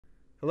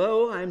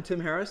Hello, I'm Tim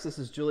Harris. This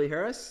is Julie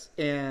Harris,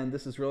 and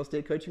this is Real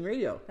Estate Coaching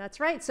Radio.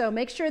 That's right. So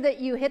make sure that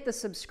you hit the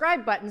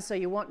subscribe button so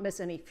you won't miss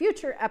any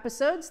future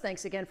episodes.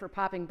 Thanks again for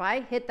popping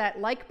by. Hit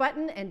that like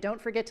button, and don't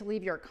forget to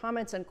leave your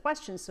comments and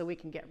questions so we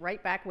can get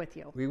right back with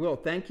you. We will.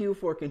 Thank you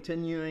for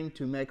continuing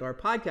to make our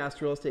podcast,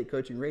 Real Estate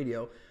Coaching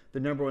Radio, the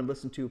 #1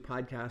 listened to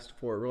podcast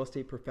for real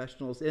estate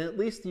professionals in at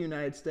least the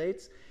United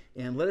States.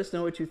 And let us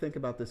know what you think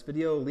about this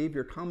video. Leave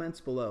your comments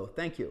below.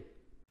 Thank you.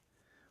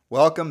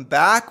 Welcome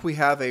back. We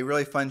have a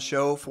really fun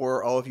show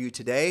for all of you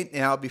today.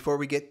 Now, before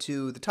we get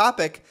to the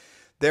topic,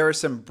 there is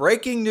some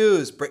breaking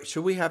news.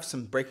 Should we have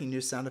some breaking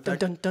news sound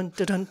effect? Dun, dun,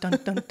 dun, dun,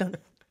 dun, dun.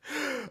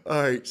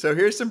 All right, so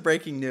here's some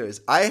breaking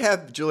news.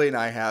 Julie and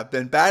I have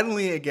been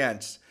battling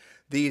against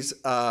these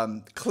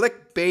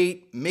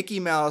clickbait Mickey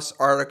Mouse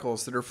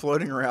articles that are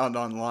floating around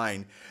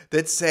online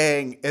that's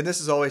saying, and this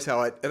is always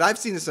and I've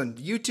seen this on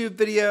YouTube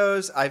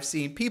videos, I've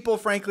seen people,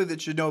 frankly, that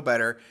should know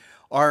better,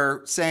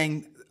 are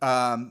saying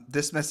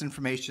this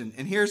misinformation.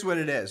 And here's what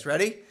it is.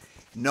 Ready?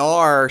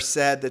 NAR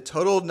said the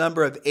total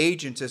number of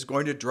agents is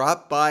going to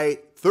drop by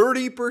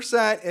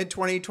 30% in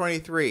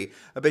 2023.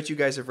 I bet you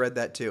guys have read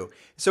that too.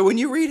 So when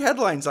you read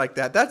headlines like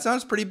that, that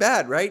sounds pretty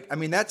bad, right? I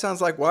mean, that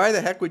sounds like, why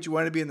the heck would you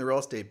want to be in the real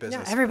estate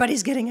business? Yeah,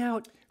 everybody's getting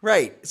out.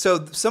 Right.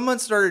 So someone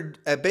started,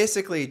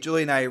 basically,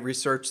 Julie and I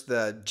researched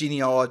the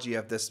genealogy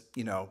of this,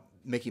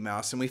 Mickey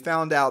Mouse, and we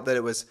found out that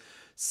it was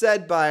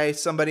said by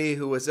somebody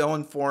who was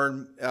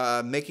ill-informed,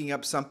 making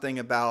up something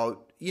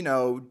about,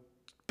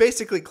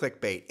 basically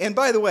clickbait. And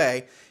by the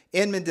way,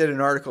 Inman did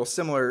an article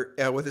similar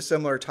with a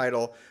similar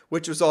title,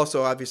 which was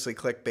also obviously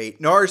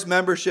clickbait. NAR's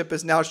membership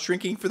is now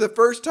shrinking for the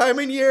first time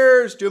in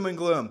years. Doom and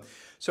gloom.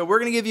 So we're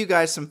going to give you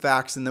guys some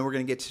facts, and then we're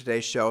going to get to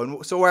today's show.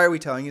 And so why are we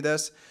telling you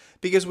this?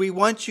 Because we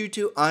want you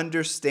to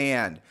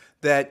understand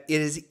that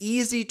it is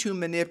easy to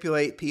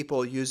manipulate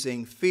people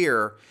using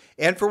fear.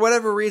 And for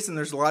whatever reason,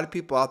 there's a lot of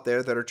people out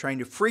there that are trying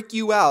to freak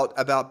you out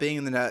about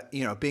being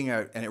being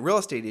a real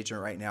estate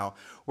agent right now.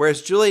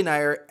 Whereas Julie and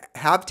I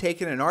have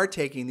taken and are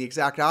taking the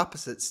exact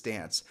opposite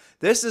stance.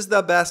 This is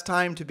the best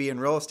time to be in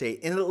real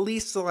estate in at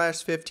least the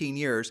last 15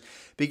 years,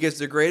 because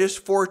the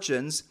greatest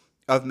fortunes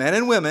of men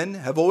and women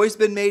have always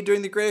been made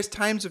during the greatest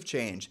times of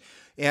change.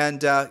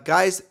 And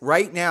guys,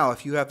 right now,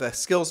 if you have a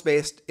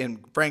skills-based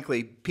and,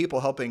 frankly,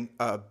 people-helping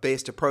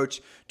based approach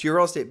to your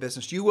real estate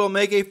business, you will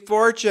make a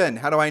fortune.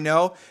 How do I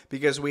know?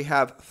 Because we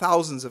have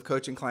thousands of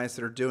coaching clients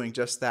that are doing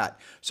just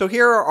that. So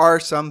here are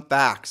some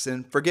facts.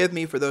 And forgive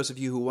me for those of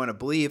you who want to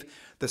believe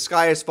the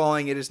sky is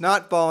falling. It is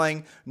not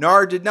falling.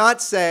 NAR did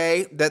not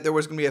say that there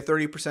was going to be a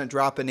 30%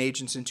 drop in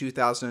agents in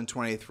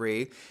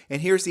 2023.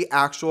 And here's the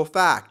actual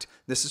fact.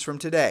 This is from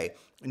today.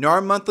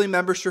 NAR monthly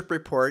membership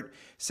report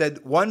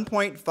said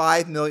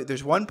 1.5 million.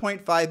 There's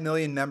 1.5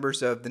 million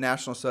members of the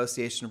National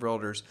Association of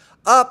Realtors,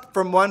 up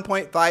from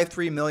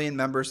 1.53 million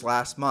members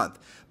last month.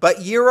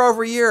 But year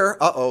over year,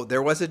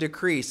 there was a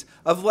decrease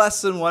of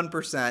less than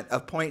 1%,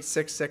 of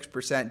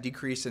 0.66%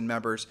 decrease in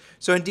members.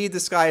 So indeed, the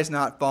sky is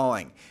not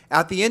falling.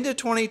 At the end of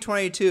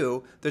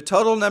 2022, the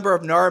total number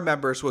of NAR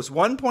members was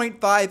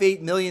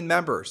 1.58 million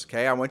members.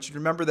 Okay, I want you to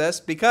remember this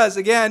because,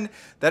 again,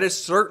 that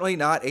is certainly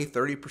not a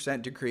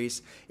 30%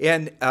 decrease.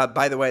 And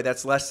by the way,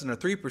 that's less than a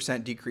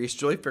 3% decrease.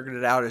 Julie figured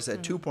it out as a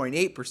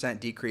 2.8%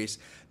 decrease,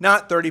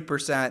 not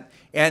 30%.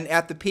 And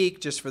at the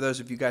peak, just for those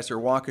of you guys who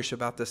are wonkish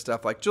about this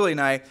stuff like Julie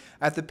and I,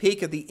 at the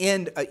peak at the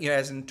end,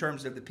 as in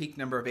terms of the peak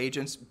number of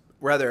agents,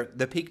 rather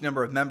the peak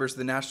number of members of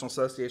the National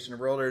Association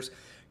of Realtors,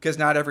 because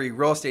not every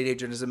real estate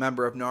agent is a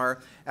member of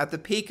NAR, at the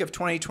peak of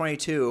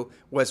 2022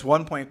 was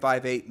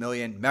 1.58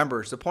 million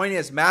members. The point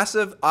is,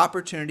 massive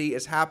opportunity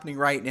is happening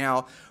right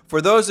now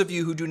for those of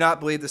you who do not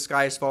believe the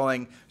sky is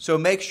falling. So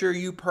make sure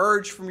you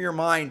purge from your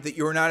mind that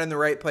you're not in the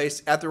right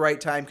place at the right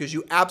time, because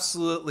you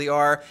absolutely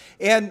are.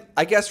 And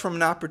I guess from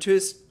an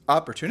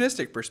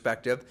opportunistic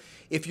perspective,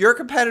 if your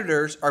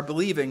competitors are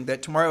believing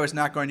that tomorrow is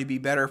not going to be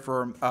better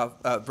for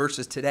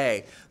versus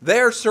today,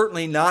 they're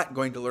certainly not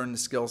going to learn the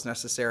skills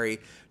necessary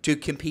to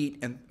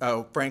compete and,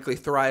 frankly,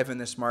 thrive in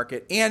this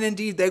market. And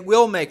indeed, they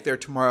will make their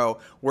tomorrow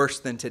worse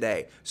than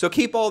today. So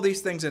keep all these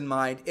things in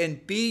mind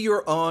and be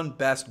your own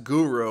best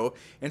guru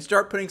and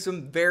start putting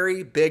some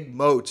very big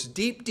moats,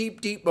 deep, deep,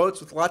 deep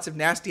moats with lots of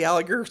nasty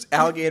alligators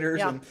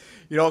Yeah.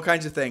 and all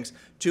kinds of things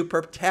to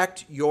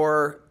protect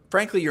your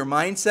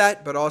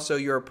mindset, but also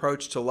your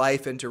approach to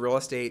life and to real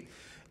estate.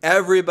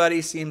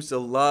 Everybody seems to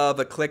love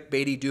a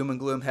clickbaity doom and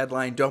gloom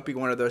headline. Don't be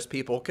one of those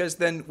people, because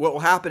then what will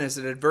happen is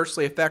it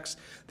adversely affects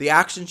the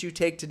actions you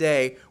take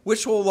today,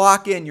 which will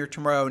lock in your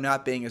tomorrow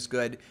not being as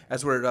good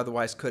as what it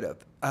otherwise could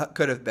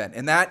have been.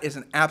 And that is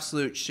an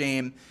absolute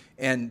shame.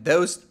 And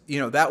those,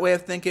 that way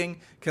of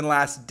thinking can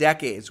last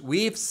decades.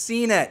 We've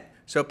seen it.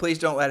 So please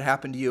don't let it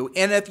happen to you.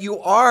 And if you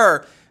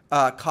are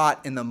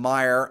caught in the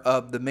mire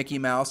of the Mickey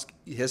Mouse,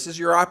 this is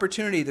your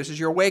opportunity. This is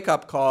your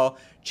wake-up call.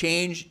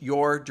 Change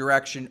your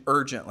direction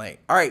urgently.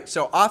 All right,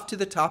 so off to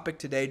the topic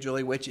today,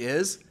 Julie, which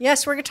is?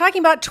 Yes, we're talking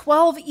about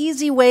 12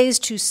 easy ways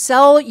to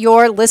sell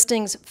your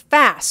listings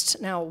fast.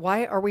 Now,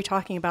 why are we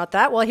talking about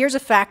that? Well, here's a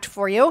fact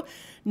for you.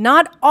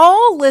 Not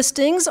all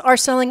listings are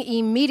selling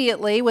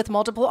immediately with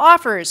multiple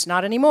offers,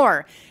 not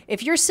anymore.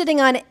 If you're sitting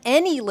on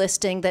any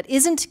listing that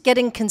isn't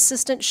getting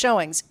consistent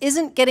showings,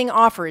 isn't getting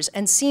offers,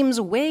 and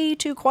seems way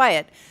too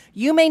quiet,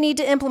 you may need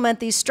to implement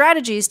these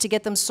strategies to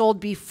get them sold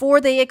before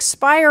they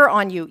expire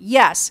on you.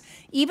 Yes,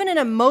 even in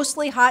a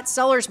mostly hot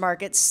seller's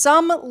market,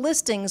 some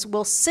listings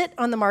will sit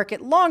on the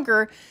market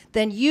longer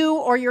than you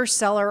or your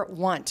seller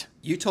want.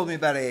 You told me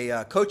about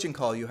a coaching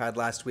call you had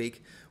last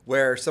week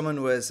where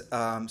someone was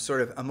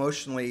sort of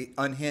emotionally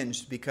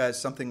unhinged because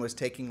something was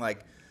taking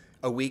like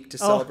a week to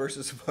sell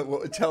versus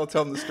tell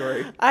them the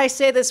story. I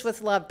say this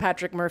with love,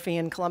 Patrick Murphy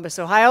in Columbus,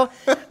 Ohio,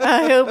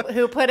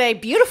 who put a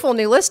beautiful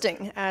new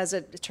listing, as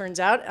it turns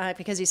out,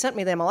 because he sent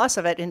me the MLS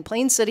of it in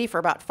Plain City for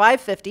about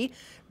 $550.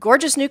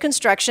 Gorgeous new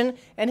construction,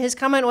 and his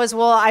comment was,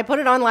 well, I put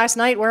it on last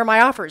night. Where are my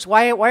offers?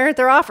 Why aren't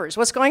there offers?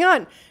 What's going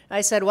on?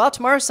 I said, well,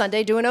 tomorrow's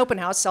Sunday. Do an open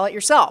house. Sell it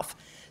yourself.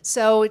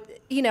 So,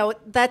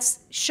 that's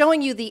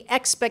showing you the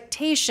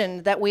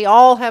expectation that we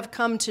all have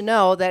come to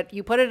know, that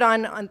you put it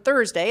on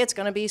Thursday, it's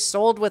going to be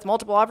sold with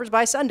multiple offers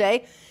by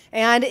Sunday.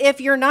 And if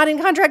you're not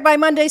in contract by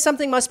Monday,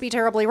 something must be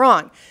terribly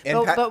wrong.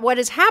 But what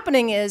is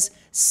happening is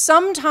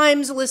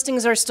sometimes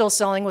listings are still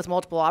selling with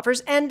multiple offers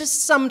and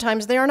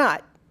sometimes they are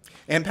not.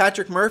 And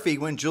Patrick Murphy,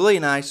 when Julie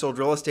and I sold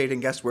real estate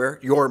in, guess where?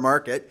 Your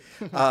market.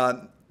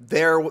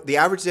 The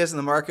average days in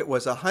the market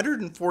was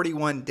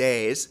 141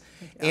 days,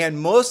 and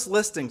most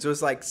listings, it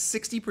was like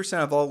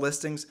 60% of all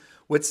listings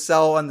would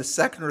sell on the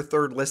second or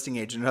third listing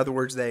agent. In other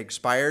words, they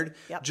expired.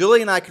 Yep.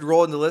 Julie and I could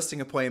roll into listing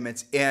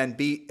appointments and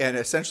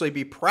essentially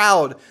be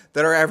proud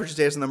that our average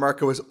days in the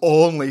market was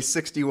only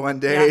 61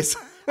 days.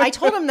 Yeah. I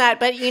told him that,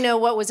 but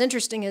what was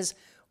interesting is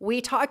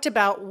we talked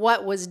about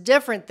what was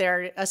different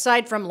there,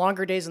 aside from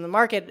longer days in the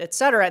market, et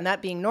cetera, and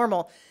that being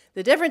normal.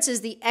 The difference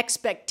is the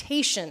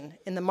expectation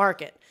in the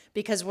market.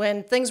 Because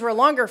when things were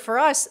longer for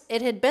us,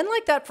 it had been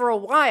like that for a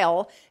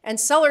while, and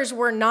sellers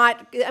were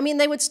not,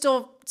 they would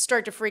still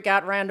start to freak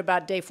out around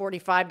about day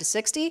 45 to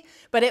 60,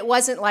 but it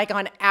wasn't like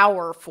on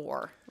hour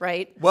 4,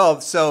 right? Well,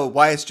 so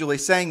why is Julie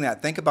saying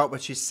that? Think about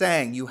what she's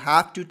saying. You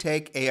have to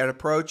take an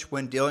approach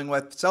when dealing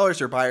with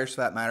sellers or buyers,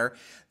 for that matter,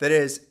 that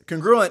is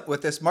congruent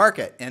with this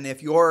market. And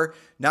if you're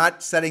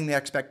not setting the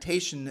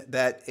expectation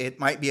that it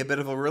might be a bit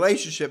of a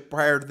relationship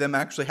prior to them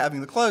actually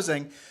having the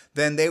closing,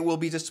 then they will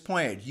be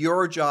disappointed.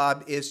 Your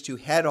job is to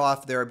head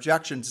off their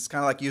objections. It's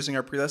kind of like using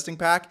our pre-listing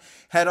pack.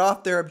 Head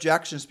off their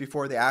objections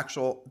before the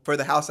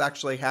house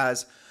actually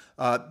has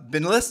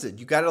been listed.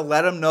 You got to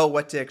let them know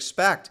what to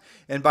expect.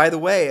 And by the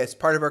way, as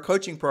part of our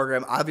coaching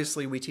program,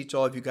 obviously we teach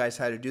all of you guys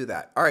how to do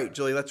that. All right,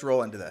 Julie, let's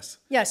roll into this.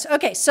 Yes.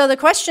 Okay. So the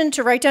question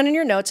to write down in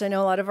your notes, I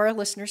know a lot of our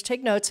listeners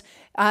take notes.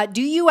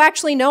 Do you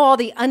actually know all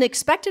the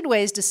unexpected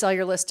ways to sell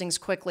your listings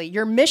quickly?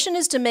 Your mission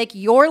is to make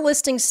your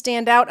listings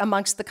stand out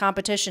amongst the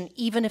competition,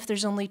 even if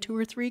there's only 2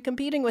 or 3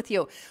 competing with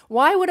you.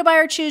 Why would a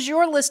buyer choose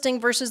your listing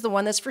versus the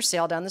one that's for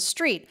sale down the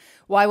street?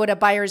 Why would a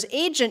buyer's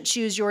agent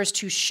choose yours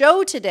to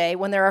show today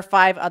when there are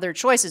 5 other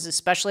choices,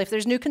 especially if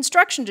there's new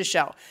construction to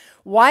show?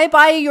 Why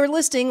buy your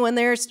listing when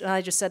there's,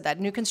 I just said that,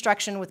 new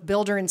construction with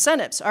builder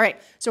incentives? All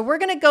right, so we're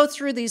going to go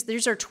through these.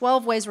 These are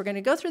 12 ways. We're going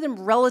to go through them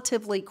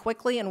relatively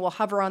quickly, and we'll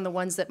hover on the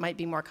ones that might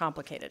be more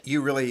complicated.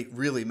 You really,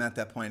 really meant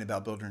that point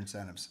about builder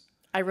incentives.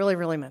 I really,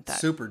 really meant that.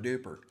 Super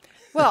duper.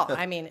 Well,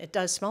 it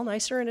does smell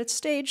nicer in its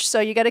stage, so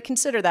you got to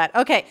consider that.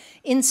 Okay,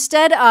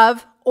 instead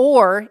of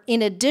or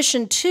in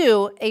addition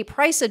to a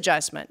price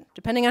adjustment,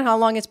 depending on how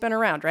long it's been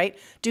around, right?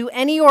 Do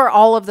any or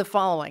all of the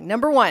following.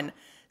 Number 1,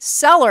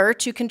 seller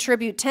to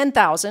contribute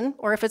 $10,000,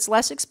 or if it's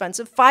less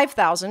expensive,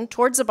 $5,000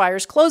 towards the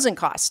buyer's closing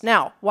costs.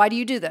 Now, why do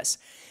you do this?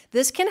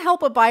 This can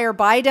help a buyer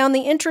buy down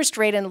the interest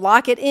rate and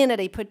lock it in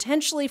at a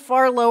potentially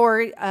far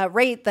lower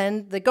rate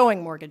than the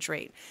going mortgage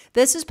rate.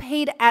 This is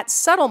paid at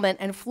settlement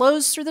and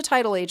flows through the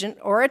title agent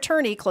or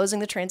attorney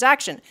closing the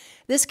transaction.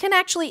 This can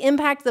actually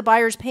impact the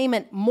buyer's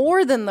payment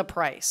more than the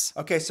price.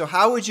 Okay, so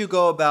how would you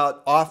go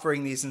about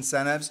offering these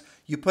incentives?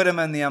 You put them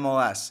in the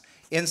MLS.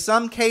 In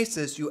some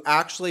cases, you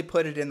actually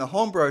put it in the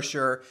home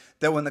brochure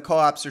that when the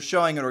co-ops are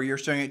showing it or you're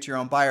showing it to your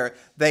own buyer,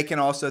 they can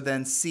also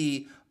then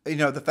see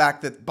the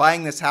fact that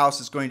buying this house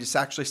is going to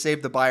actually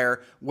save the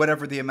buyer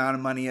whatever the amount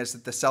of money is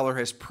that the seller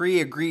has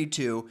pre-agreed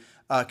to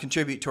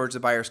contribute towards the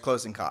buyer's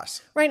closing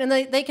costs. Right, and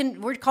they can,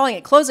 we're calling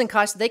it closing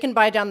costs, they can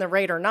buy down the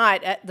rate or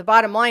not. The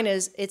bottom line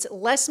is it's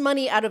less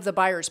money out of the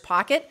buyer's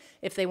pocket.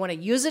 If they want to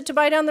use it to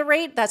buy down the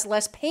rate, that's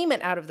less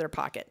payment out of their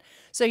pocket.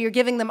 So you're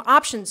giving them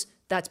options.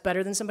 That's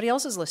better than somebody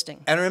else's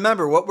listing. And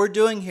remember, what we're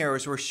doing here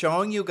is we're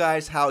showing you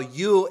guys how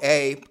you,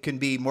 can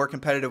be more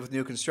competitive with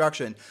new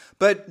construction,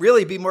 but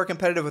really be more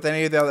competitive with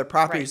any of the other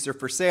properties that are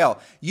for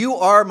sale. You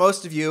are,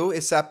 most of you,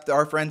 except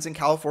our friends in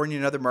California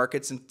and other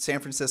markets in San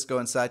Francisco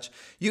and such,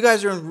 you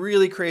guys are in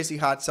really crazy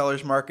hot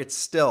sellers markets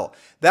still.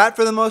 That,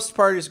 for the most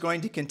part, is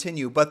going to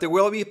continue, but there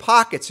will be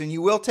pockets, and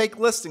you will take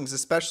listings,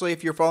 especially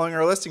if you're following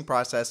our listing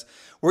process,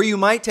 where you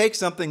might take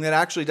something that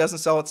actually doesn't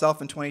sell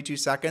itself in 22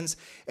 seconds.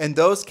 In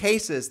those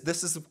cases, this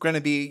this is going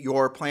to be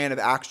your plan of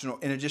action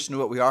in addition to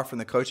what we offer in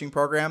the coaching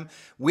program.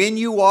 When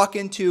you walk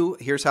into,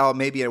 here's how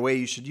maybe a way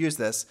you should use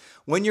this.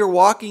 When you're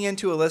walking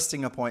into a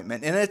listing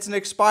appointment and it's an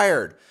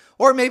expired,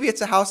 or maybe it's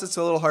a house that's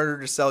a little harder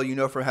to sell,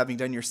 from having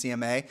done your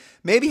CMA.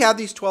 Maybe have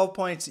these 12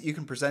 points that you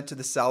can present to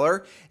the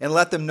seller and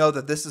let them know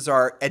that this is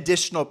our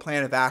additional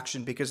plan of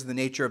action because of the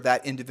nature of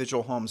that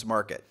individual home's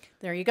market.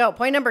 There you go.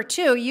 Point number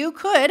 2, you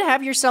could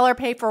have your seller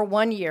pay for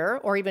 1 year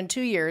or even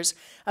 2 years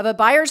of a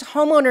buyer's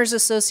homeowners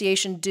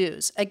association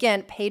dues.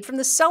 Again, paid from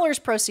the seller's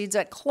proceeds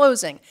at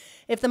closing.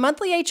 If the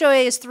monthly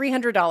HOA is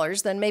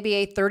 $300, then maybe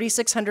a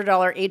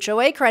 $3,600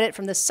 HOA credit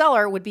from the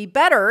seller would be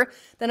better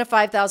than a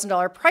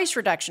 $5,000 price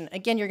reduction.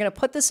 Again, you're going to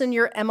put this in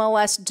your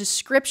MLS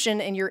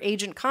description in your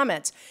agent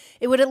comments.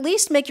 It would at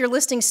least make your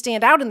listing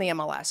stand out in the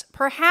MLS.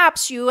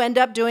 Perhaps you end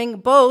up doing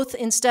both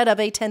instead of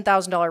a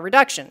 $10,000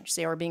 reduction.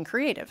 See how we're being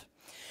creative.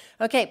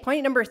 Okay,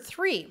 point number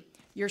 3.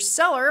 Your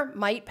seller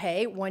might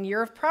pay 1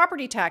 year of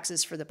property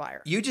taxes for the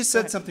buyer. You just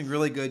said something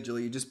really good,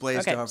 Julie. You just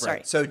blazed over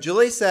sorry. it. So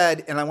Julie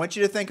said, and I want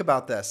you to think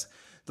about this.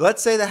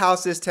 Let's say the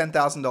house is $10,000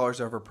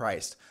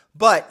 overpriced,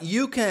 but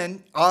you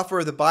can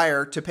offer the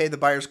buyer to pay the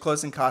buyer's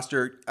closing cost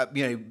or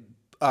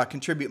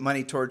contribute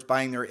money towards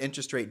buying their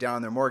interest rate down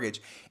on their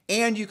mortgage.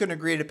 And you can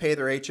agree to pay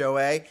their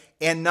HOA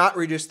and not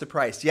reduce the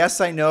price. Yes,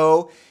 I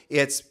know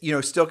it's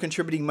still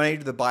contributing money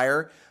to the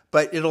buyer,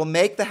 but it'll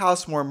make the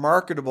house more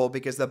marketable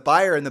because the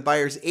buyer and the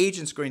buyer's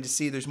agent's going to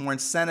see there's more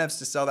incentives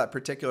to sell that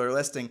particular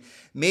listing,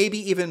 maybe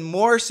even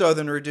more so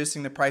than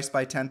reducing the price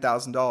by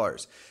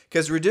 $10,000.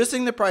 Because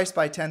reducing the price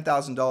by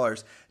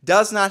 $10,000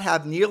 does not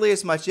have nearly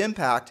as much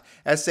impact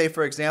as, say,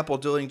 for example,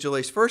 doing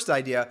Julie's first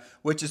idea,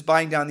 which is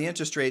buying down the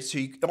interest rate,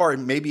 or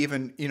maybe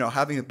even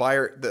having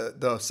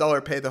the seller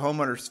pay the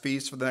homeowner's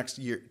fees for the next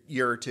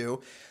year or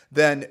two.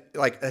 Then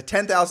like a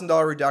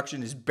 $10,000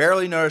 reduction is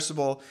barely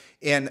noticeable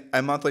in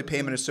a monthly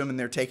payment, assuming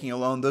they're taking a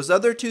loan. Those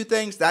other two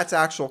things, that's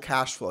actual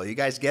cash flow. You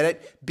guys get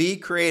it? Be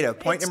creative.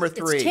 Point number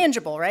 3. It's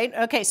tangible, right?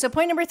 Okay, so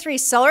point number 3,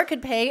 seller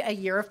could pay a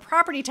year of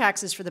property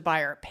taxes for the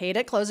buyer, paid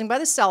at closing by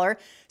the seller.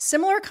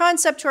 Similar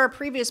concept to our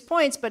previous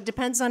points, but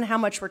depends on how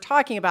much we're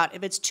talking about.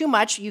 If it's too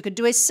much, you could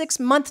do a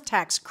 6-month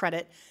tax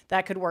credit.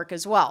 That could work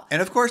as well.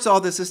 And of course,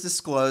 all this is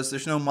disclosed.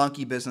 There's no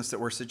monkey business that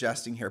we're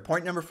suggesting here.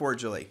 Point number 4,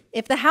 Julie.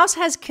 If the house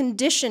has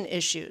condition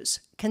issues,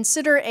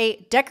 consider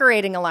a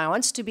decorating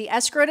allowance to be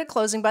escrowed at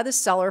closing by the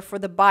seller for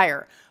the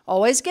buyer.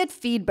 Always get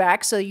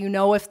feedback so you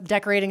know if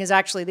decorating is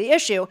actually the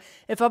issue.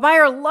 If a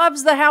buyer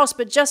loves the house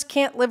but just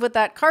can't live with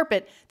that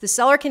carpet, the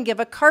seller can give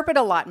a carpet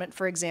allotment,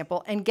 for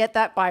example, and get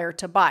that buyer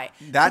to buy.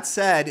 That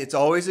said, it's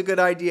always a good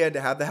idea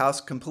to have the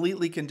house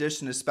completely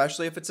conditioned,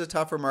 especially if it's a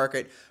tougher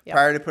market,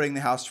 prior to putting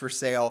the house for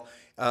sale.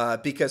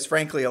 Because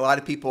frankly, a lot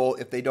of people,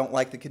 if they don't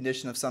like the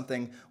condition of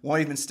something,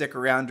 won't even stick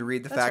around to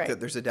read the fact that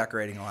there's a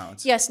decorating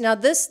allowance. Yes. Now,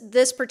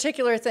 this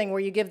particular thing where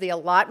you give the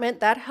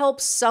allotment, that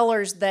helps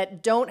sellers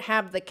that don't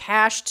have the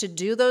cash to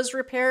do those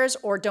repairs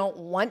or don't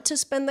want to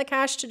spend the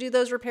cash to do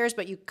those repairs,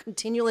 but you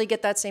continually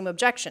get that same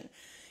objection.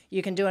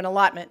 You can do an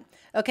allotment.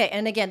 Okay,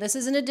 and again, this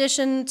is in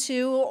addition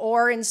to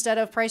or instead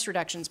of price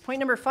reductions. Point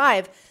number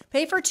 5,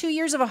 pay for 2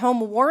 years of a home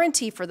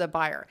warranty for the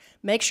buyer.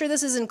 Make sure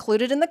this is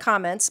included in the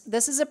comments.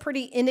 This is a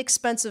pretty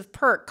inexpensive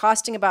perk,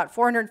 costing about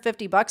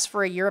 $450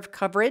 for a year of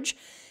coverage.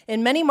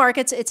 In many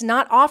markets, it's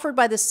not offered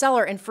by the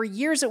seller, and for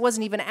years it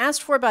wasn't even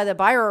asked for by the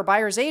buyer or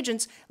buyer's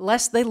agents,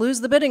 lest they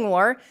lose the bidding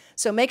war.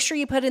 So make sure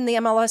you put in the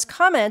MLS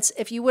comments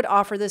if you would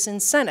offer this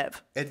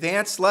incentive.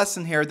 Advanced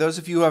lesson here. Those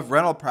of you who have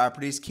rental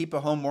properties, keep a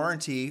home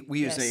warranty.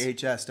 We use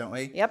AHS, don't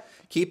we? Yep.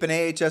 Keep an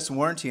AHS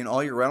warranty in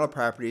all your rental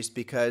properties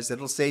because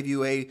it'll save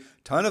you a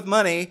ton of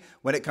money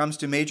when it comes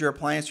to major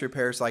appliance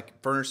repairs like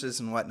furnaces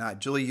and whatnot.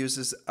 Julie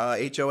uses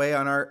HOA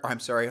on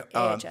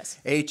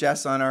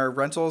AHS on our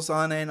rentals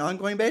on an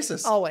ongoing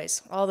basis.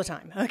 Always, all the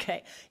time.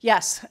 Okay.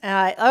 Yes.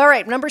 All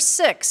right. Number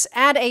 6,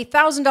 add a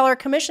 $1,000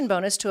 commission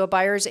bonus to a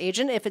buyer's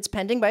agent if it's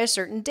pending by a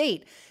certain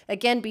date.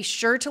 Again, be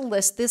sure to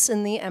list this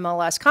in the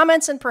MLS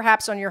comments and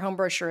perhaps on your home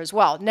brochure as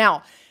well.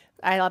 Now,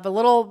 I have a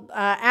little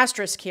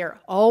asterisk here.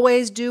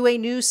 Always do a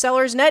new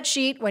seller's net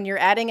sheet when you're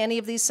adding any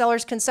of these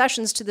seller's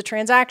concessions to the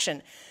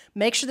transaction.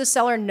 Make sure the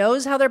seller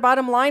knows how their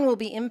bottom line will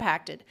be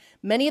impacted.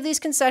 Many of these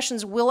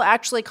concessions will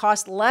actually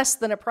cost less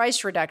than a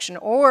price reduction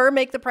or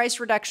make the price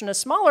reduction a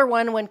smaller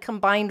one when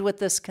combined with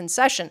this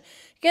concession.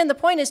 Again, the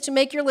point is to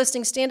make your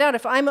listing stand out.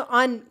 If I'm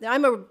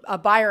a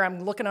buyer,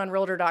 I'm looking on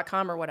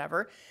realtor.com or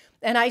whatever,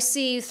 and I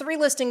see 3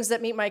 listings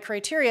that meet my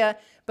criteria,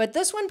 but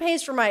this one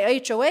pays for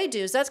my HOA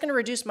dues, that's going to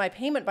reduce my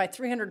payment by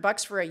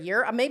 $300 for a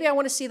year. Maybe I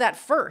want to see that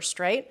first,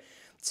 right?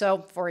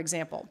 So, for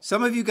example,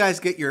 some of you guys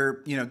get get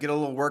a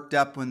little worked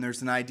up when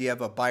there's an idea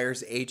of a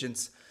buyer's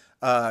agent's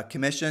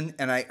commission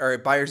or a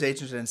buyer's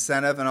agent's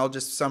incentive, and I'll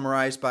just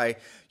summarize by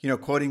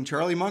quoting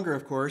Charlie Munger,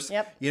 of course.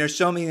 Yep.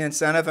 Show me the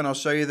incentive, and I'll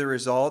show you the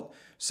result.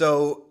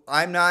 So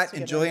I'm not,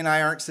 and Julie and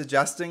I aren't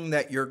suggesting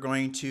that you're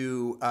going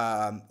to,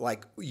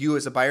 like you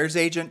as a buyer's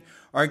agent,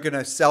 aren't going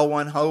to sell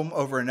one home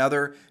over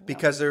another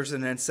because there's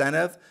an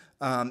incentive.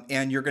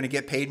 and you're going to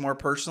get paid more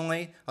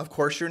personally. Of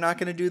course, you're not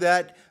going to do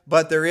that,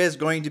 but there is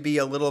going to be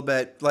a little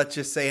bit, let's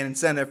just say, an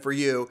incentive for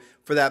you,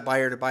 for that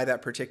buyer to buy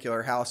that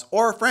particular house.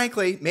 Or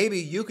frankly, maybe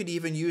you could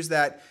even use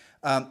that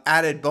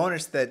added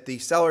bonus that the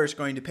seller is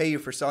going to pay you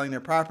for selling their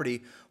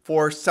property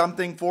for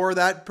something for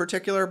that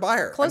particular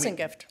buyer. Closing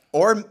gift.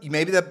 Or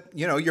maybe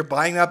you're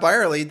buying that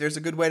buyer lead. There's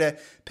a good way to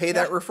pay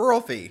that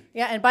referral fee.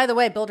 Yeah, and by the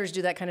way, builders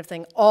do that kind of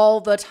thing all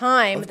the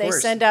time. Of they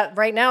course. send out,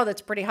 right now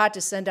that's pretty hot,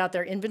 to send out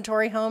their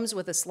inventory homes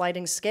with a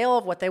sliding scale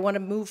of what they want to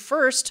move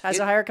first, has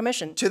a higher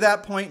commission. To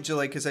that point,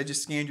 Julie, because I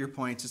just scanned your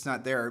points, it's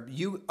not there.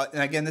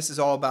 And again, this is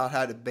all about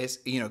how to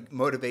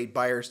motivate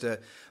buyers to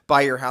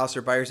buy your house,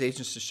 or buyers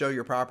agents to show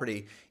your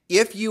property.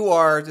 If you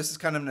are, this is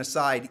kind of an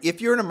aside, if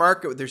you're in a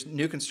market where there's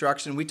new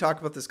construction, we talk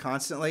about this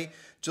constantly.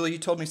 Julie, you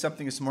told me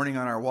something this morning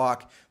on our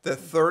walk, that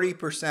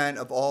 30%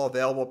 of all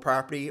available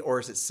property, or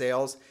is it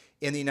sales,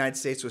 in the United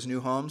States was new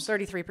homes?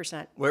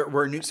 33%.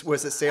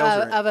 Was it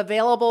sales? Of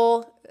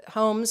available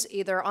homes,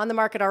 either on the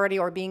market already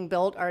or being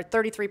built, are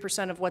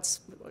 33% of what's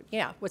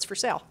for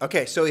sale.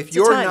 Okay, so if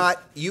you're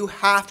not, you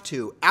have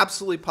to,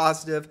 absolutely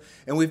positive,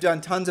 and we've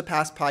done tons of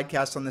past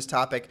podcasts on this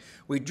topic.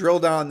 We drill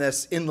down on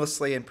this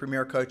endlessly in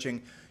Premier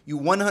Coaching. You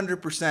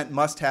 100%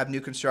 must have new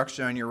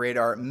construction on your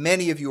radar.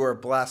 Many of you are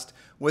blessed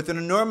with an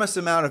enormous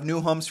amount of new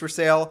homes for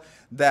sale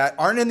that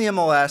aren't in the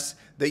MLS,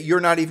 that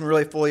you're not even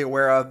really fully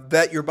aware of,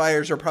 that your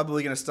buyers are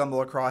probably going to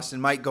stumble across and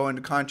might go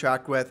into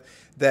contract with,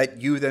 that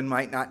you then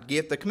might not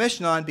get the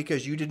commission on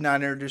because you did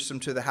not introduce them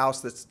to the house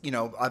that's,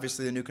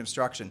 obviously the new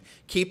construction.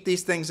 Keep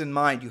these things in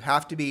mind. You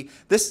have to be,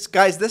 this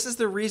is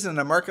the reason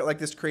a market like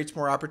this creates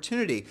more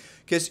opportunity,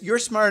 because you're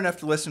smart enough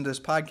to listen to this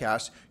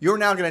podcast. You're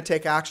now going to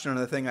take action on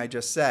the thing I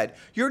just said.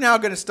 You're now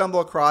going to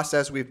stumble across,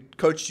 as we've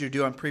coached you to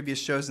do on previous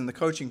shows in the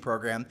coaching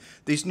program,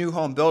 these new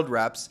home build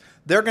reps.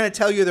 They're going to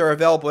tell you their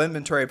available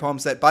inventory of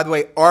homes that, by the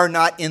way, are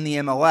not in the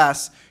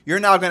MLS. You're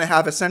now going to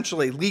have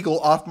essentially legal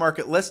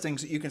off-market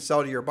listings that you can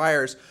sell to your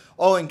buyers.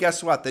 Oh, and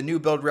guess what? The new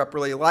build rep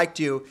really liked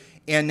you,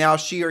 and now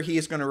she or he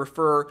is going to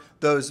refer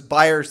those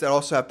buyers that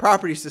also have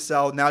properties to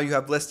sell. Now you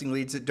have listing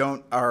leads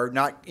that are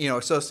not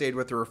associated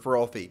with the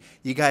referral fee.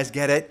 You guys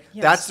get it?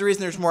 Yes. That's the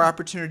reason there's more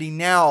opportunity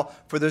now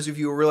for those of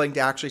you who are willing to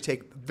actually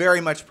take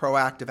very much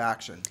proactive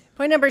action.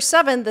 Point number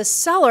 7, the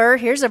seller,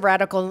 here's a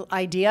radical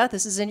idea.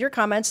 This is in your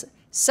comments.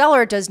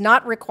 Seller does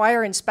not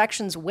require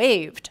inspections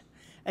waived.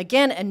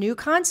 Again, a new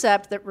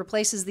concept that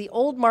replaces the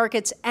old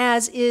market's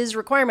as-is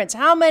requirements.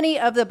 How many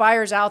of the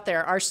buyers out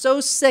there are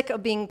so sick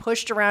of being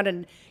pushed around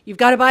and you've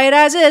got to buy it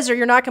as is or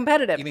you're not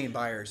competitive? You mean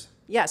buyers?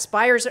 Yes,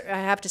 buyers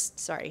have to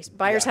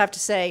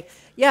say,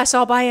 yes,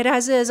 I'll buy it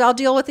as is. I'll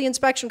deal with the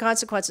inspection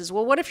consequences.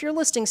 Well, what if your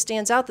listing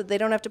stands out that they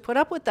don't have to put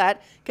up with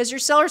that because your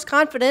seller's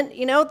confident,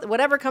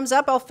 whatever comes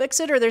up, I'll fix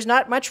it, or there's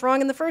not much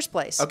wrong in the first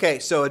place. Okay,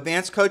 so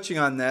advanced coaching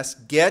on this.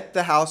 Get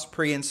the house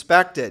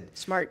pre-inspected.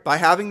 Smart. By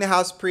having the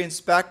house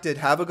pre-inspected,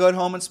 have a good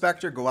home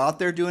inspector go out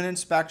there, do an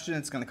inspection.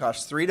 It's going to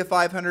cost $300 to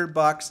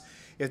 $500.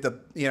 If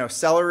the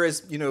seller is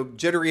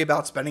jittery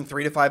about spending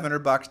 $300 to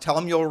 $500, tell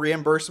them you'll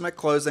reimburse them at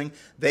closing.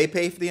 They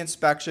pay for the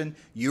inspection,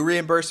 you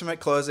reimburse them at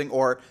closing,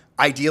 or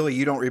ideally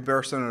you don't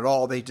reimburse them at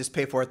all. They just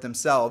pay for it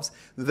themselves.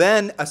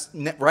 Then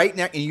right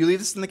next, and you leave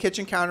this in the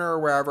kitchen counter or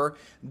wherever.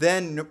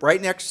 Then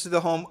right next to the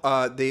home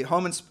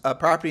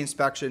property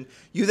inspection,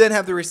 you then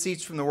have the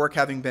receipts from the work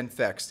having been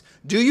fixed.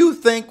 Do you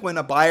think when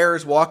a buyer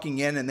is walking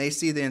in and they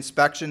see the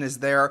inspection is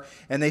there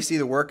and they see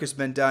the work has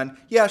been done,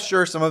 yeah,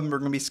 sure, some of them are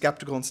going to be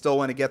skeptical and still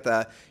want to get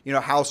the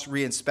house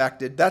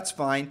re-inspected. That's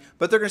fine,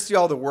 but they're going to see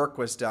all the work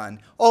was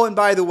done. Oh, and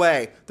by the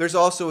way, there's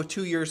also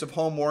 2 years of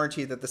home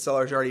warranty that the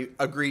seller's already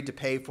agreed to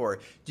pay for.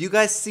 Do you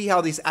guys see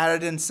how these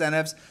added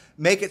incentives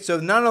make it so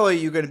not only are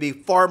you going to be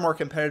far more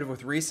competitive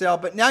with resale,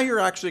 but now you're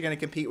actually going to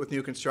compete with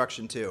new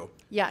construction too?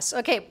 Yes.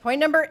 Okay. Point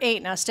number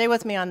 8. Now stay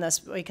with me on this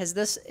because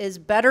this is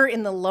better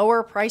in the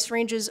lower price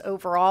ranges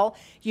overall.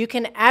 You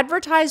can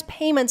advertise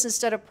payments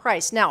instead of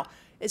price. Now,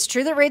 it's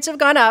true that rates have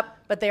gone up,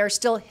 but they are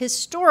still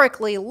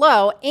historically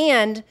low,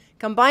 and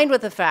combined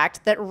with the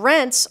fact that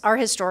rents are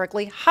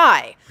historically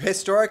high.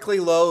 Historically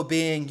low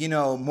being,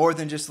 more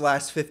than just the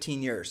last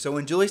 15 years. So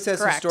when Julie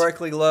says Correct.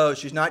 Historically low,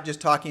 she's not just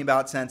talking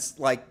about since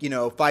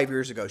 5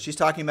 years ago. She's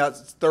talking about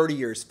 30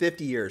 years,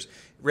 50 years,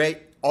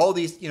 right? All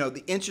these,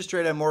 the interest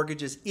rate on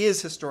mortgages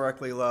is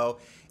historically low.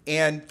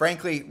 And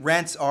frankly,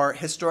 rents are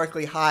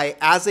historically high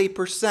as a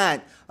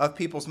percent of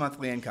people's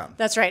monthly income.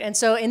 That's right. And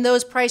so in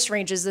those price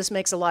ranges, this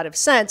makes a lot of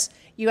sense.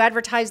 You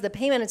advertise the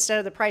payment instead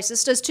of the price.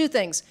 This does two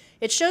things.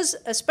 It shows,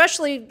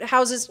 especially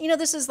houses,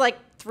 this is like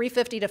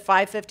 $350 to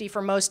 $550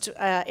 for most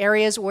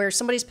areas where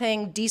somebody's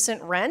paying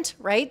decent rent,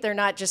 right? They're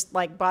not just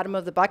like bottom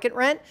of the bucket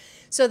rent.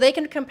 So they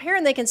can compare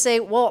and they can say,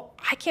 well,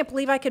 I can't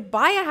believe I could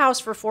buy a house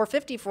for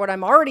 $450 for what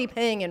I'm already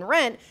paying in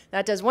rent.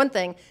 That does one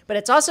thing. But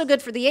it's also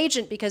good for the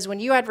agent because when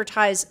you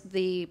advertise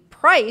the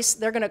price,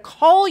 they're going to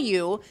call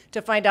you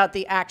to find out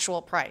the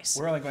actual price.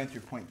 We're only going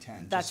through point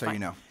 10, That's just so fine. you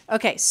know.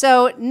 Okay,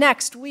 so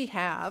next we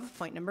have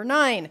point number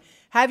 9.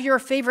 Have your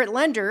favorite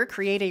lender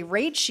create a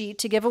rate sheet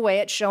to give away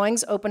at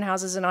showings, open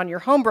houses, and on your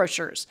home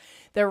brochures.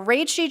 The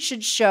rate sheet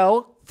should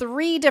show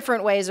 3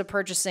 different ways of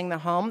purchasing the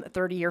home: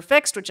 30-year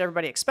fixed, which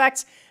everybody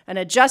expects, an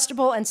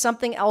adjustable, and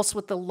something else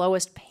with the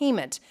lowest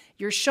payment.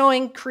 You're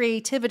showing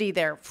creativity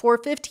there. For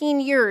 15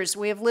 years,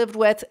 we have lived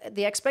with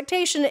the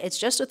expectation it's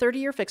just a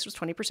 30-year fixed with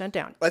 20%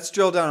 down. Let's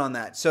drill down on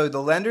that. So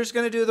the lender's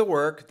going to do the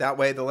work. That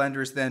way the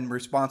lender's then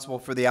responsible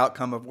for the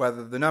outcome of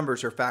whether the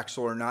numbers are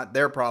factual or not.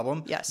 Their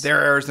problem. Yes.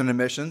 Their errors and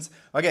omissions.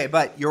 Okay,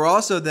 but you're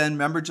also then,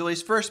 remember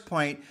Julie's first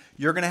point,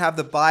 you're going to have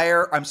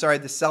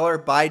the seller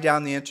buy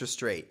down the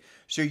interest rate.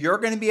 So you're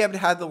going to be able to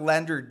have the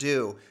lender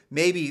do,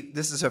 maybe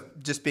this is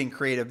just being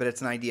creative, but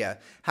it's an idea.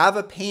 Have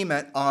a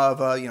payment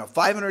of a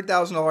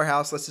 $500,000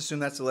 house. Let's assume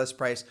that's the list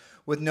price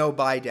with no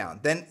buy down.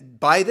 Then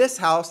buy this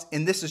house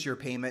and this is your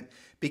payment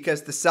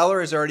because the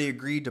seller has already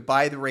agreed to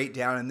buy the rate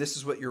down and this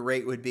is what your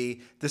rate would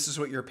be. This is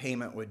what your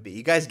payment would be.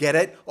 You guys get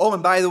it? Oh,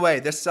 and by the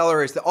way, this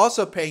seller is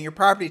also paying your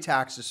property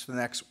taxes for the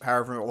next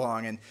however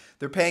long, and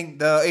they're paying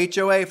the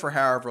HOA for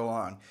however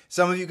long.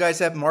 Some of you guys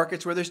have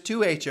markets where there's 2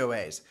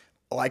 HOAs.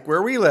 Like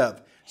where we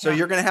live. So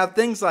you're going to have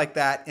things like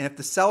that. And if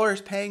the seller is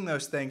paying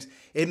those things,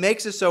 it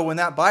makes it so when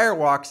that buyer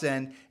walks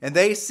in and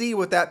they see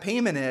what that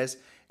payment is,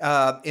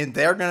 and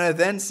they're going to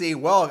then see,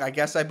 well, I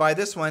guess I buy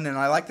this one and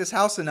I like this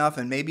house enough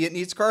and maybe it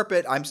needs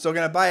carpet. I'm still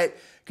going to buy it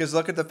because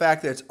look at the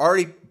fact that it's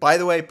already, by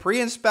the way,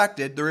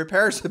 pre-inspected. The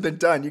repairs have been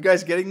done. You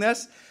guys getting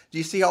this? Do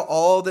you see how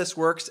all this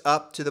works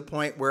up to the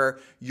point where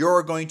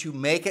you're going to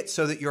make it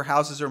so that your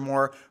houses are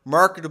more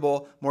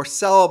marketable, more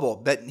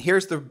sellable? But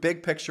here's the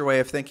big picture way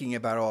of thinking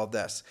about all of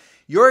this.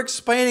 You're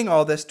explaining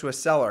all this to a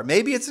seller.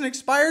 Maybe it's an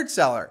expired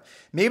seller.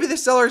 Maybe the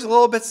seller is a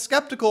little bit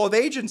skeptical of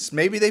agents.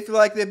 Maybe they feel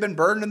like they've been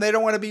burned and they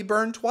don't want to be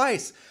burned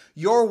twice.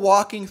 You're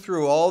walking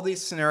through all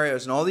these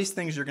scenarios and all these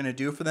things you're going to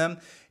do for them.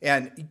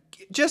 And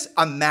just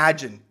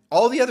imagine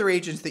all the other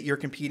agents that you're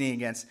competing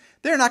against,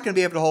 they're not going to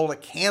be able to hold a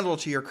candle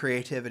to your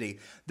creativity.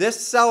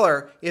 This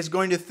seller is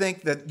going to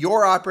think that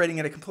you're operating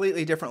at a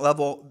completely different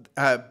level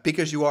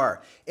because you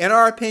are. In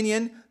our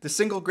opinion, the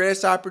single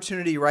greatest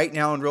opportunity right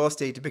now in real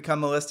estate to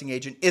become a listing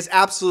agent is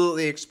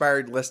absolutely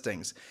expired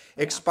listings.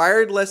 Yeah.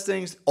 Expired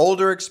listings,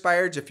 older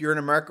expireds, if you're in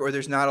a market where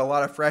there's not a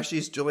lot of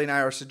freshies, Julie and I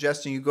are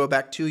suggesting you go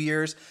back 2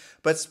 years.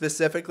 But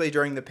specifically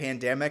during the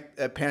pandemic,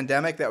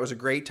 that was a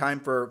great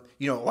time for,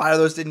 a lot of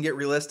those didn't get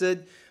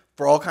relisted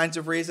for all kinds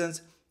of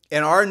reasons.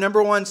 And our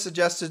number one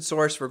suggested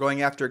source for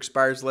going after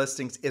expires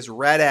listings is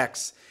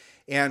RedX.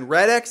 And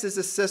RedX is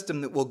a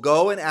system that will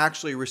go and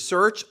actually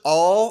research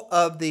all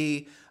of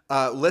the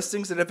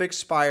listings that have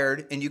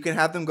expired, and you can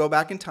have them go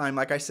back in time,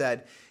 like I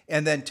said,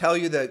 and then tell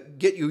you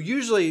get you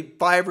usually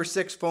 5 or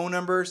 6 phone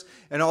numbers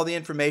and all the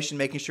information,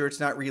 making sure it's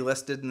not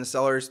relisted in the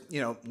seller's,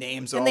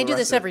 names. And they do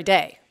this every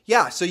day.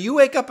 Yeah, so you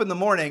wake up in the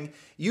morning,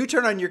 you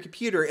turn on your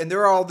computer, and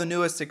there are all the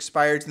newest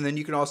expireds, and then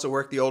you can also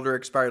work the older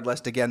expired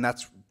list. Again,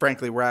 that's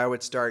frankly where I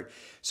would start.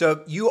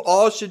 So you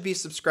all should be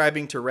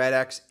subscribing to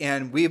RedX,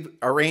 and we've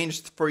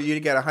arranged for you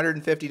to get a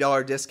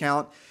 $150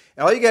 discount.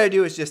 And all you got to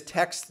do is just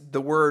text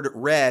the word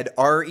RED,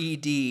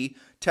 R-E-D,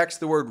 text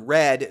the word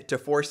RED to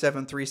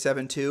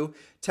 47372.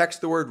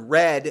 Text the word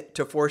RED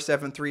to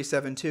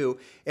 47372.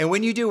 And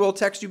when you do, we'll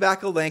text you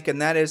back a link,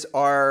 and that is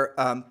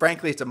our,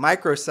 frankly, it's a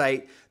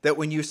microsite that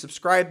when you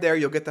subscribe there,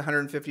 you'll get the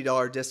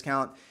 $150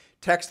 discount.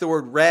 Text the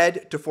word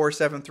RED to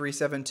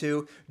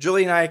 47372.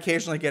 Julie and I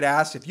occasionally get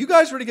asked, if you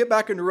guys were to get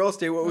back into real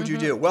estate, what would you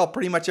do? Well,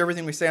 pretty much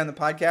everything we say on the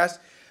podcast.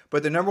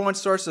 But the number one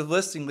source of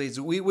listing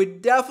leads we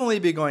would definitely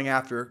be going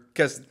after,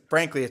 because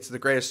frankly, it's the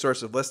greatest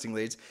source of listing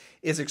leads,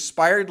 is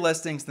expired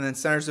listings and then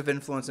centers of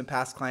influence and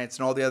past clients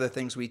and all the other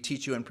things we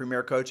teach you in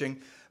Premier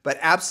Coaching. But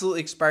absolutely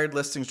expired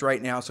listings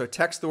right now. So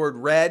text the word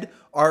RED,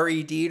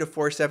 R-E-D, to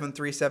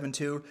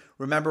 47372.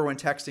 Remember, when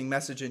texting,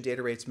 message and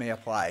data rates may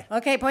apply.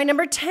 Okay, point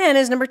number 10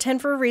 is number 10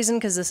 for a reason,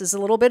 because this is a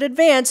little bit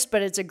advanced,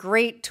 but it's a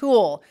great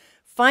tool.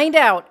 Find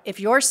out if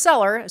your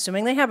seller,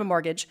 assuming they have a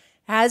mortgage,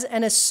 has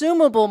an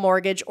assumable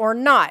mortgage or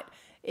not.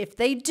 If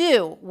they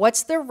do,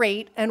 what's the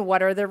rate and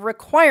what are the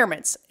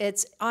requirements?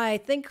 It's, I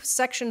think,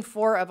 Section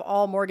 4 of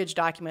all mortgage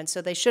documents,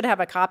 so they should have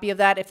a copy of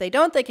that. If they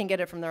don't, they can get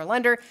it from their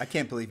lender. I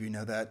can't believe you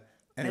know that.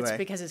 Anyway. It's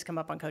because it's come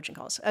up on coaching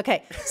calls.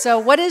 Okay, so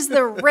what is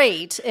the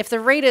rate? If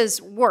the rate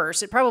is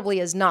worse, it probably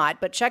is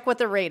not, but check what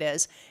the rate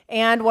is.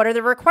 And what are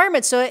the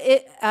requirements? So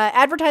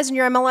advertise in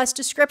your MLS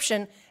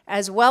description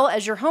as well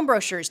as your home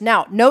brochures.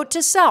 Now, note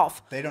to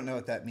self. They don't know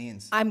what that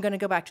means. I'm going to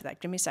go back to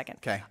that. Give me a second.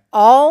 Okay.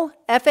 All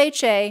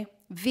FHA,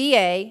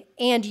 VA,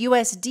 and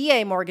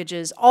USDA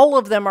mortgages, all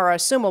of them are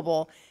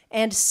assumable,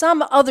 and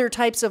some other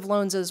types of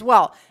loans as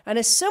well. An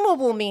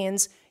assumable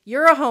means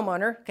you're a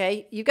homeowner,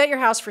 okay? You've got your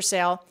house for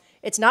sale.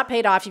 It's not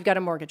paid off. You've got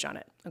a mortgage on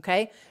it,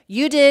 okay?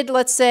 You did,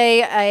 let's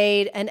say,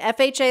 an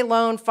FHA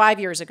loan 5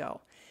 years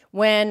ago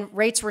when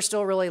rates were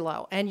still really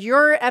low, and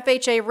your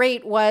FHA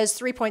rate was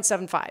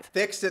 3.75.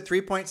 Fixed at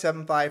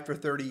 3.75 for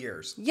 30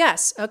 years.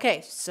 Yes.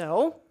 Okay.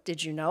 So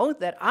did you know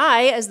that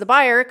I, as the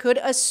buyer, could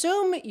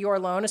assume your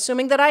loan,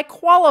 assuming that I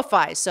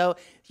qualify? So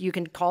you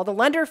can call the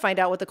lender, find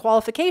out what the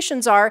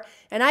qualifications are,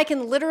 and I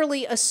can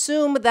literally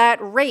assume that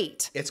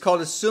rate. It's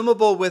called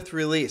assumable with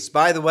release.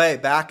 By the way,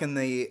 back in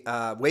the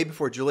way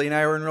before Julie and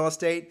I were in real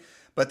estate,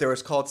 but there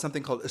was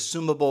something called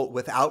assumable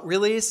without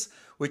release,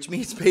 which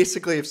means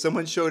basically if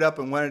someone showed up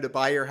and wanted to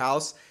buy your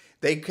house,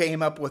 they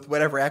came up with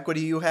whatever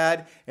equity you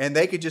had, and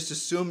they could just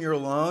assume your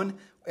loan,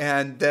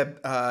 and the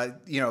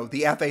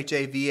the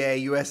FHA,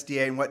 VA,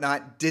 USDA, and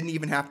whatnot didn't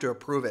even have to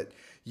approve it.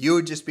 You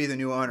would just be the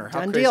new owner. How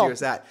Done crazy deal.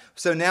 is that?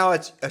 So now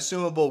it's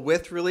assumable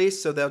with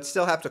release, so they'll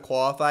still have to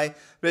qualify.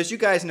 But as you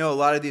guys know, a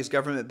lot of these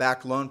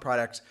government-backed loan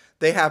products,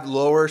 they have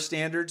lower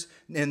standards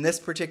in this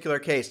particular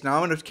case. Now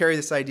I'm going to carry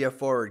this idea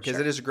forward because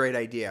it is a great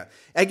idea.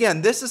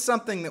 Again, this is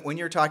something that when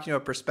you're talking to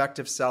a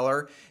prospective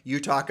seller, you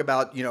talk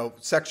about,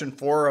 Section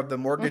 4 of the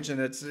mortgage,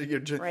 and it's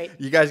Right.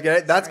 you guys get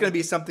it? That's going to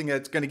be something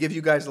that's going to give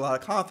you guys a lot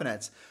of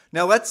confidence.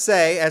 Now let's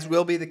say, as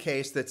will be the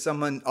case, that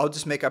someone, I'll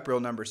just make up real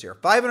numbers here,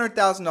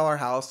 $500,000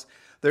 house.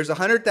 There's a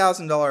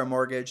 $100,000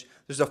 mortgage.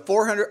 There's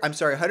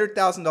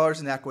 $100,000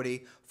 in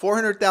equity,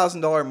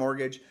 $400,000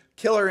 mortgage,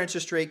 killer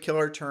interest rate,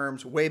 killer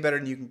terms, way better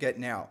than you can get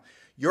now.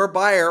 Your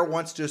buyer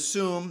wants to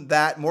assume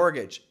that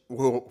mortgage.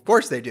 Well, of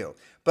course they do.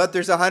 But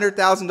there's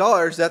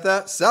 $100,000 that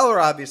the seller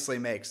obviously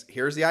makes.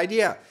 Here's the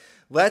idea.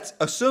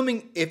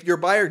 Assuming if your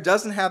buyer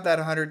doesn't have that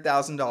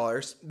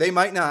 $100,000, they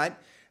might not.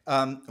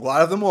 A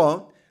lot of them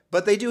won't.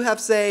 But they do have,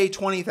 say,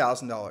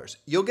 $20,000.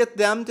 You'll get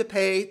them to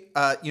pay,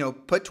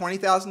 put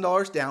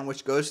 $20,000 down,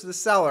 which goes to the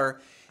seller.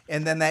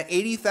 And then that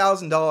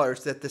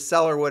 $80,000 that the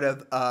seller would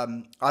have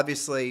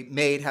obviously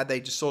made had they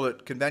just sold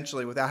it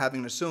conventionally without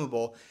having an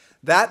assumable,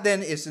 that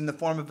then is in the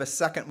form of a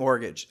second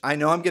mortgage. I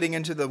know I'm getting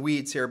into the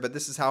weeds here, but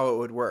this is how it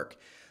would work.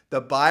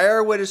 The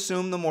buyer would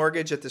assume the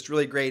mortgage at this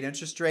really great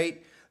interest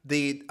rate.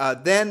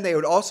 Then they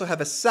would also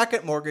have a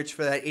second mortgage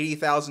for that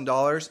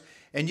 $80,000.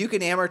 And you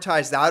can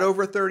amortize that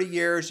over 30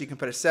 years. You can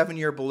put a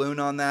 7-year balloon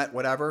on that,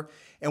 whatever.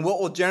 And what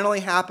will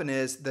generally happen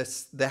is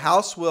the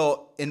house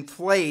will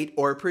inflate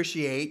or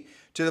appreciate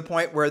to the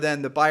point where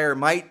then the buyer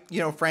might,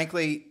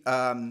 frankly,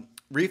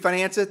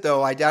 refinance it,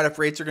 though I doubt if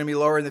rates are going to be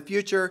lower in the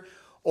future.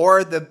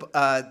 Or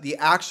the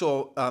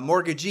actual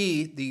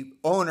mortgagee, the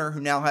owner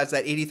who now has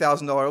that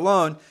 $80,000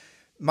 loan,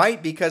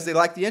 might, because they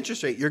like the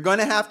interest rate. You're going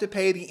to have to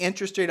pay the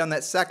interest rate on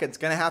that second. It's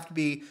going to have to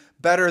be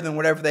better than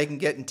whatever they can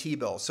get in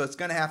T-bills. So it's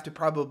going to have to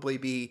probably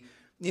be,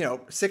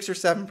 6 or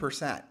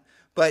 7%.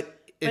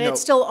 But it's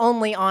still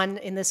only on,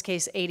 in this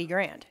case, 80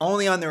 grand.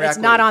 Only on their It's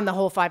equity. not on the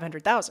whole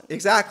 500,000.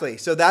 Exactly.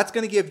 So that's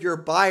going to give your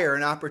buyer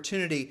an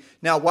opportunity.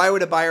 Now, why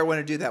would a buyer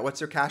want to do that? What's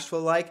their cash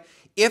flow like?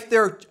 If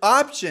their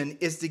option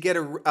is to get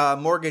a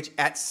mortgage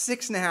at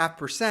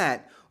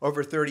 6.5%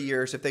 over 30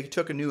 years, if they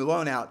took a new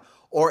loan out,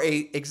 or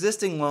a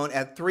existing loan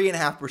at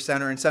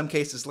 3.5%, or in some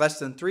cases less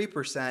than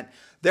 3%,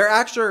 their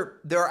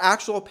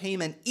actual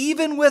payment,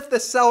 even with the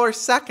seller's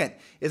second,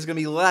 is going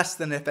to be less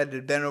than if it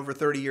had been over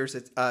 30 years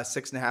at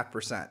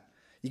 6.5%.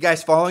 You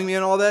guys following me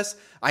on all this?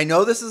 I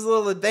know this is a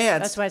little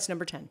advanced. That's why it's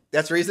number 10.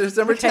 That's the reason it's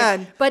number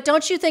 10. But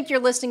don't you think your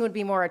listing would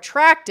be more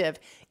attractive?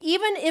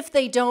 Even if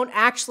they don't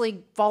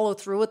actually follow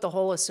through with the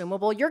whole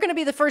assumable, you're going to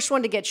be the first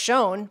one to get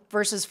shown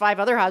versus 5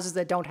 other houses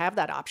that don't have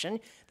that option.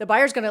 The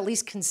buyer's going to at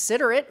least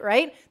consider it,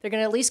 right? They're going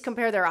to at least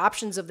compare their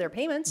options of their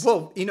payments.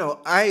 Well,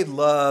 I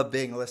love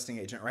being a listing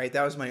agent, right?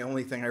 That was my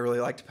only thing I really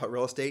liked about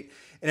real estate.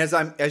 And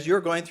as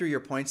you're going through your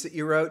points that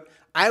you wrote,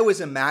 I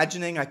was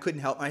imagining, I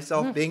couldn't help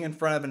myself, being in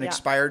front of an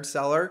expired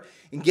seller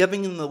and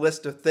giving them the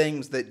list of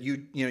things that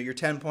your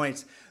 10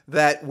 points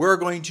that we're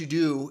going to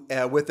do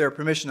with their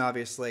permission,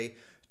 obviously,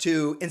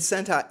 to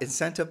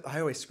incentive. I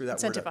always screw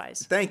that word up.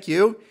 Incentivize. Thank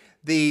you.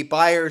 The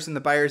buyers and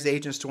the buyers'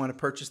 agents to want to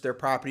purchase their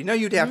property. Now,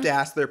 you'd have to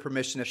ask their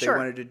permission if they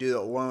wanted to do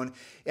the loan.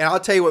 And I'll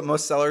tell you what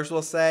most sellers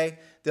will say.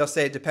 They'll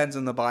say it depends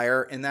on the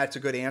buyer, and that's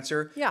a good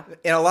answer. Yeah.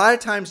 And a lot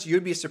of times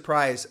you'd be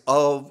surprised. A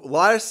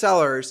lot of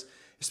sellers,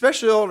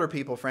 especially older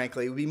people,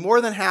 frankly, would be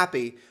more than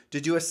happy to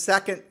do a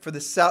second for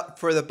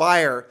the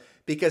buyer,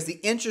 because the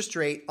interest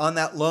rate on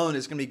that loan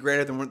is going to be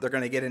greater than what they're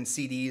going to get in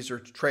CDs or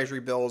treasury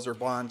bills or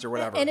bonds or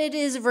whatever. And it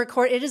is a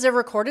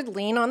recorded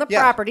lien on the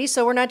property,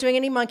 so we're not doing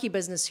any monkey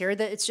business here.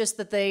 That it's just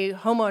that the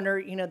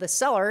homeowner, the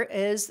seller,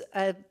 is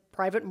a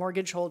private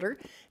mortgage holder,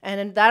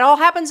 and that all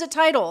happens at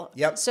title.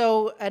 Yep.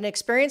 So an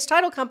experienced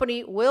title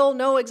company will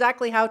know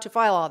exactly how to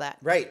file all that.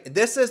 Right.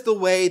 This is the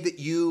way that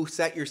you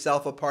set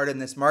yourself apart in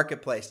this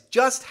marketplace.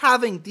 Just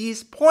having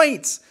these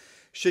points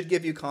should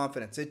give you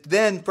confidence.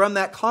 Then from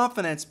that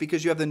confidence,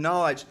 because you have the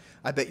knowledge,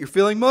 I bet you're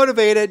feeling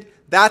motivated.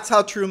 That's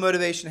how true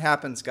motivation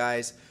happens,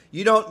 guys.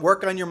 You don't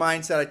work on your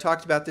mindset. I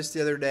talked about this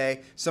the other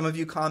day. Some of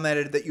you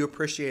commented that you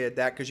appreciated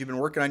that because you've been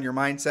working on your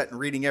mindset and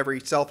reading every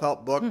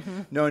self-help book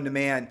known to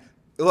man.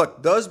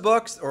 Look, those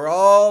books they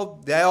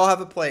all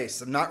have a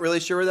place. I'm not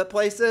really sure where that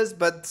place is,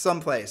 but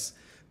someplace.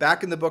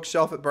 Back in the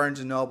bookshelf at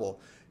Barnes &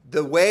 Noble.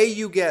 The way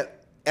you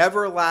get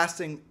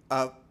everlasting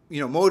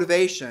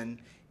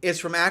motivation is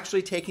from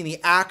actually taking the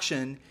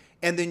action,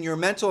 and then your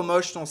mental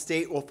emotional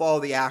state will follow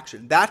the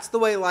action. That's the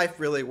way life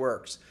really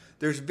works.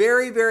 There's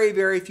very, very,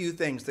 very few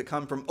things that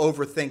come from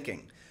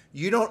overthinking.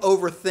 You don't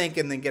overthink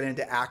and then get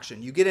into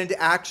action. You get into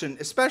action,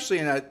 especially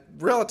in a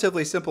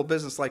relatively simple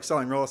business like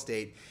selling real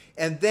estate.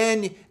 And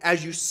then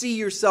as you see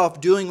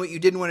yourself doing what you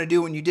didn't want to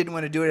do when you didn't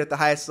want to do it at the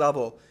highest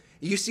level,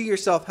 you see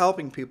yourself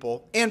helping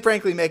people and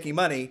frankly making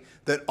money,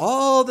 that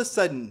all of a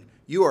sudden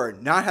you are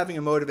not having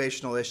a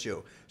motivational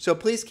issue. So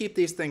please keep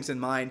these things in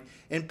mind.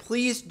 And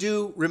please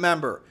do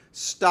remember,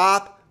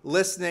 stop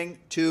listening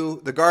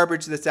to the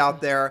garbage that's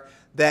out there.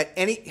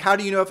 How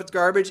do you know if it's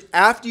garbage?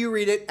 After you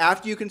read it,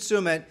 after you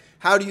consume it,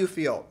 how do you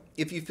feel?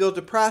 If you feel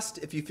depressed,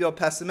 if you feel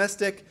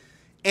pessimistic,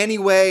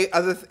 anything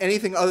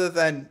other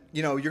than,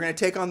 you're going to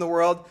take on the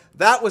world,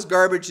 that was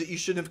garbage that you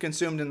shouldn't have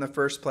consumed in the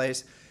first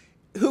place.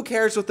 Who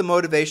cares what the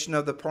motivation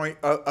of the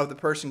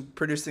person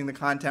producing the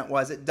content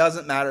was? It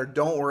doesn't matter.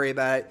 Don't worry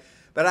about it.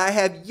 But I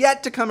have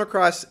yet to come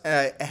across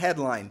a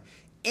headline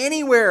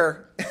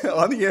anywhere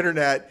on the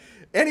internet,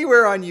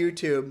 anywhere on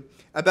YouTube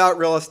about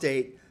real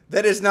estate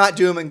that is not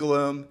doom and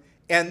gloom.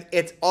 And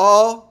it's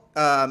all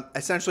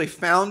essentially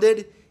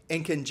founded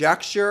in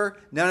conjecture.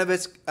 None of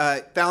it's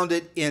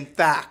founded in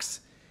facts.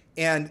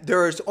 And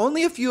there's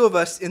only a few of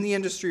us in the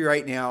industry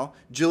right now,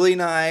 Julie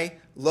and I,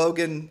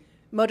 Logan.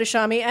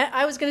 Motoshami,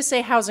 I was going to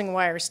say Housing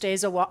Wire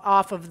stays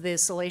off of the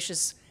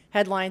salacious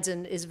headlines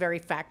and is very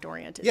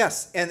fact-oriented.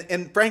 Yes,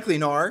 and frankly,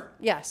 NAR.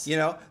 Yes.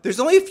 There's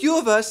only a few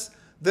of us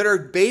that are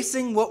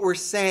basing what we're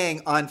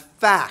saying on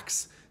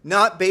facts,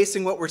 not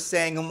basing what we're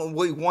saying on what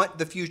we want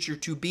the future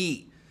to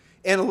be.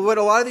 And what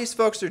a lot of these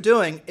folks are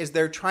doing is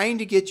they're trying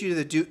to get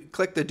you to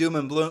click the doom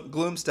and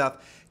gloom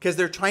stuff because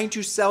they're trying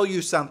to sell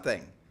you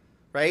something,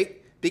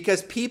 right?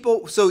 Because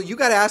so you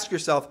got to ask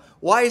yourself,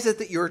 why is it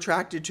that you're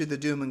attracted to the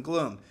doom and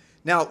gloom?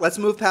 Now, let's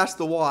move past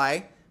the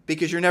why,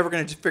 because you're never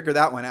going to figure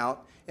that one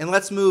out. And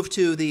let's move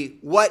to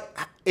what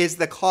is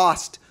the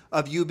cost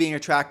of you being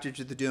attracted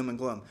to the doom and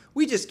gloom.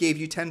 We just gave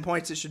you 10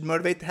 points that should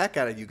motivate the heck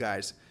out of you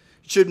guys.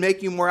 It should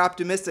make you more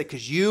optimistic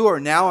because you are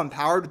now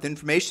empowered with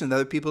information that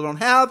other people don't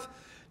have.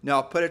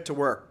 No, put it to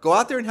work. Go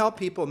out there and help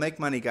people make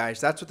money,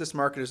 guys. That's what this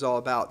market is all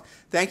about.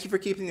 Thank you for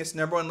keeping this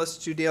 #1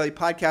 listened to daily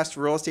podcast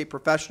for real estate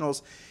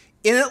professionals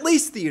in at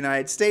least the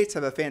United States.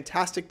 Have a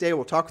fantastic day.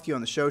 We'll talk with you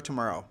on the show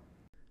tomorrow.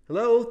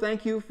 Hello,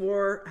 thank you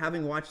for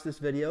having watched this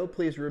video.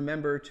 Please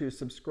remember to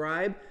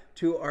subscribe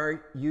to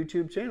our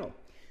YouTube channel.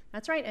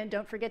 That's right, and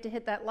don't forget to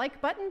hit that like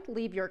button,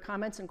 leave your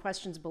comments and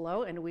questions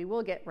below, and we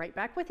will get right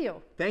back with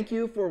you. Thank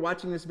you for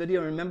watching this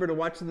video, and remember to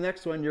watch the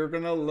next one. You're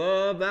going to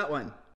love that one.